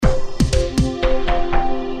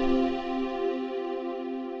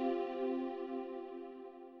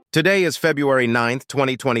Today is February 9th,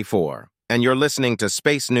 2024, and you're listening to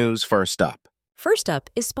Space News First Up. First Up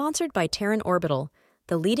is sponsored by Terran Orbital,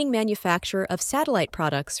 the leading manufacturer of satellite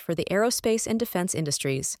products for the aerospace and defense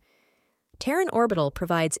industries. Terran Orbital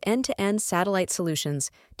provides end-to-end satellite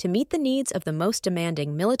solutions to meet the needs of the most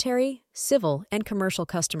demanding military, civil, and commercial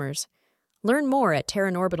customers. Learn more at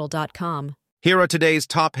terranorbital.com. Here are today's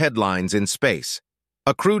top headlines in space.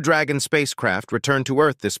 A Crew Dragon spacecraft returned to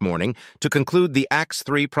Earth this morning to conclude the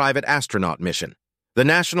AX-3 private astronaut mission. The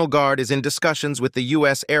National Guard is in discussions with the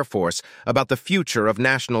U.S. Air Force about the future of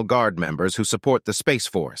National Guard members who support the Space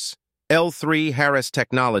Force. L3 Harris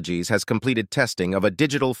Technologies has completed testing of a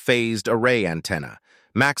digital phased array antenna.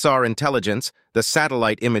 Maxar Intelligence, the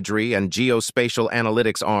satellite imagery and geospatial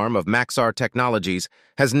analytics arm of Maxar Technologies,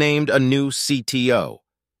 has named a new CTO.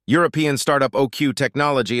 European startup OQ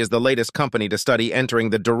Technology is the latest company to study entering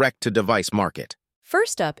the direct-to-device market.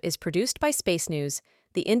 First Up is produced by SpaceNews,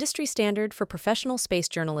 the industry standard for professional space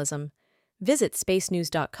journalism. Visit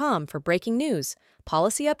spacenews.com for breaking news,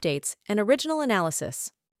 policy updates, and original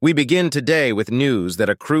analysis. We begin today with news that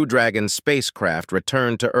a Crew Dragon spacecraft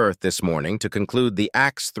returned to Earth this morning to conclude the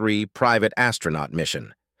AX-3 private astronaut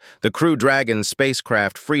mission. The Crew Dragon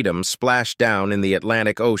spacecraft Freedom splashed down in the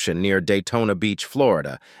Atlantic Ocean near Daytona Beach,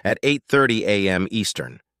 Florida, at 8:30 a.m.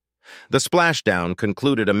 Eastern. The splashdown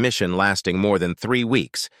concluded a mission lasting more than 3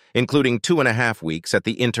 weeks, including 2.5 weeks at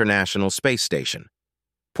the International Space Station.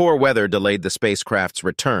 Poor weather delayed the spacecraft's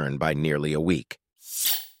return by nearly a week.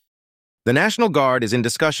 The National Guard is in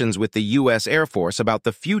discussions with the U.S. Air Force about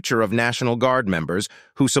the future of National Guard members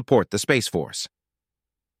who support the Space Force.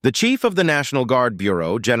 The chief of the National Guard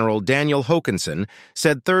Bureau, General Daniel Hokanson,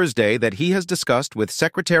 said Thursday that he has discussed with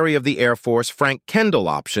Secretary of the Air Force Frank Kendall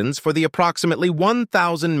options for the approximately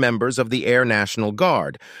 1,000 members of the Air National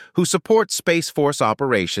Guard who support Space Force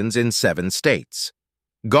operations in 7 states.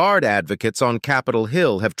 Guard advocates on Capitol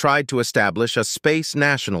Hill have tried to establish a Space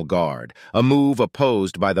National Guard, a move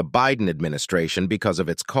opposed by the Biden administration because of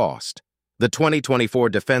its cost. The 2024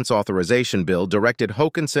 Defense Authorization Bill directed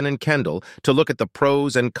Hokanson and Kendall to look at the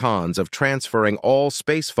pros and cons of transferring all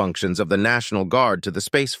space functions of the National Guard to the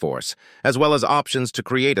Space Force, as well as options to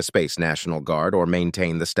create a Space National Guard or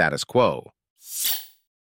maintain the status quo.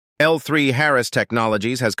 L3 Harris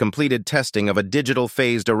Technologies has completed testing of a digital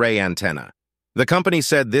phased array antenna. The company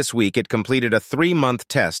said this week it completed a 3-month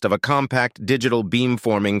test of a compact digital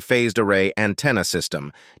beamforming phased array antenna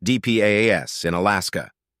system, DPAS, in Alaska.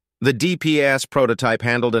 The DPAS prototype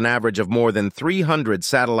handled an average of more than 300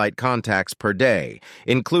 satellite contacts per day,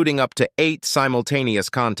 including up to 8 simultaneous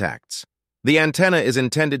contacts. The antenna is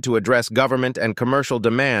intended to address government and commercial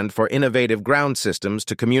demand for innovative ground systems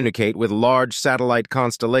to communicate with large satellite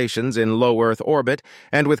constellations in low Earth orbit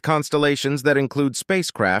and with constellations that include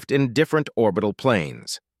spacecraft in different orbital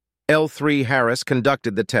planes. L3 Harris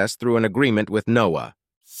conducted the test through an agreement with NOAA.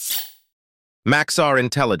 Maxar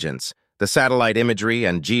Intelligence, the satellite imagery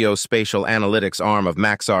and geospatial analytics arm of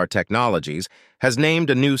Maxar Technologies, has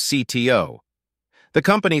named a new CTO. The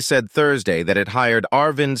company said Thursday that it hired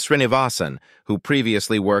Arvind Srinivasan, who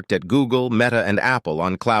previously worked at Google, Meta, and Apple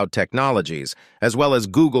on cloud technologies, as well as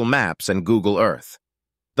Google Maps and Google Earth.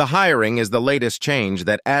 The hiring is the latest change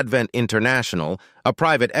that Advent International, a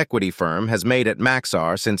private equity firm, has made at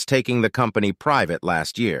Maxar since taking the company private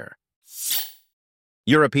last year.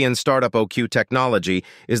 European startup OQ Technology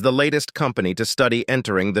is the latest company to study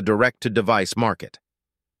entering the direct-to-device market.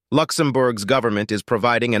 Luxembourg's government is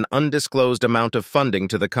providing an undisclosed amount of funding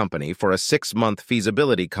to the company for a 6-month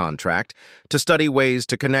feasibility contract to study ways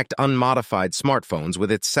to connect unmodified smartphones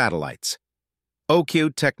with its satellites.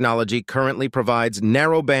 OQ Technology currently provides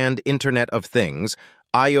narrowband Internet of Things,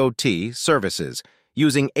 IoT, services,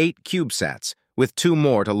 using 8 CubeSats, with 2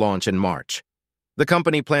 more to launch in March. The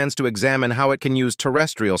company plans to examine how it can use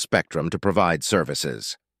terrestrial spectrum to provide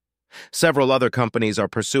services. Several other companies are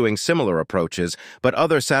pursuing similar approaches, but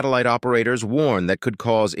other satellite operators warn that could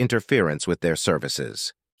cause interference with their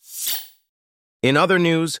services. In other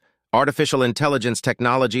news, artificial intelligence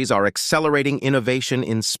technologies are accelerating innovation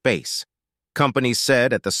in space. Companies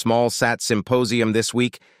said at the SmallSat Symposium this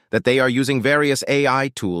week that they are using various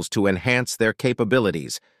AI tools to enhance their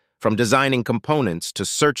capabilities, from designing components to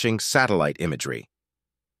searching satellite imagery.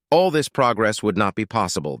 All this progress would not be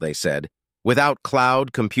possible, they said, without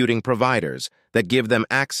cloud computing providers that give them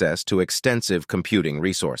access to extensive computing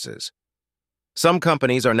resources. Some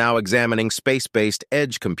companies are now examining space-based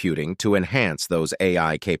edge computing to enhance those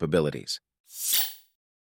AI capabilities.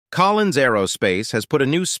 Collins Aerospace has put a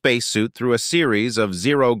new spacesuit through a series of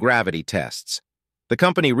zero-gravity tests. The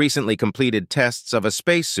company recently completed tests of a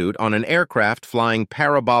spacesuit on an aircraft flying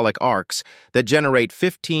parabolic arcs that generate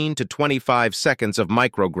 15 to 25 seconds of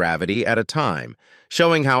microgravity at a time,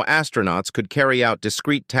 showing how astronauts could carry out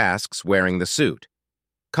discrete tasks wearing the suit.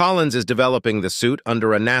 Collins is developing the suit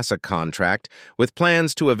under a NASA contract with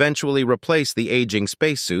plans to eventually replace the aging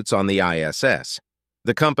spacesuits on the ISS.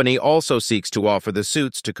 The company also seeks to offer the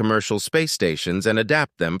suits to commercial space stations and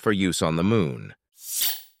adapt them for use on the Moon.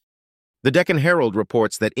 The Deccan Herald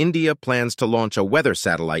reports that India plans to launch a weather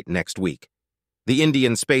satellite next week. The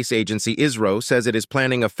Indian space agency ISRO says it is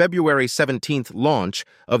planning a February 17th launch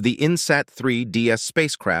of the INSAT-3 DS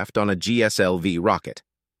spacecraft on a GSLV rocket.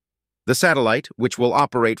 The satellite, which will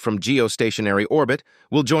operate from geostationary orbit,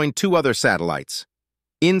 will join two other satellites,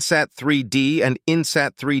 INSAT-3D and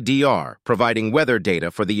INSAT-3DR, providing weather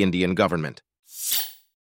data for the Indian government.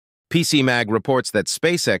 PCMag reports that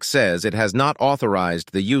SpaceX says it has not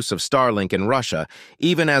authorized the use of Starlink in Russia,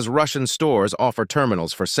 even as Russian stores offer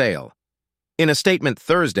terminals for sale. In a statement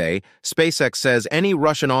Thursday, SpaceX says any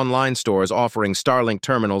Russian online stores offering Starlink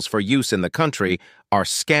terminals for use in the country are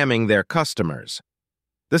scamming their customers.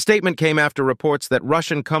 The statement came after reports that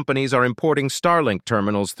Russian companies are importing Starlink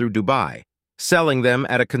terminals through Dubai, selling them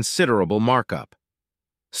at a considerable markup.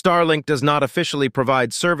 Starlink does not officially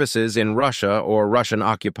provide services in Russia or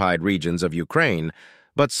Russian-occupied regions of Ukraine,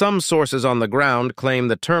 but some sources on the ground claim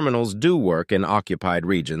the terminals do work in occupied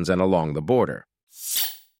regions and along the border.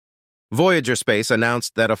 Voyager Space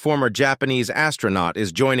announced that a former Japanese astronaut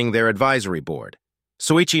is joining their advisory board.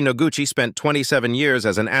 Soichi Noguchi spent 27 years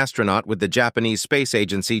as an astronaut with the Japanese space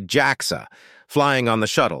agency JAXA, flying on the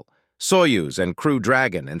shuttle, Soyuz, and Crew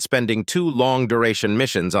Dragon, and spending 2 long-duration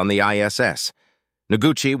missions on the ISS.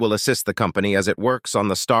 Noguchi will assist the company as it works on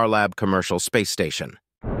the Starlab commercial space station.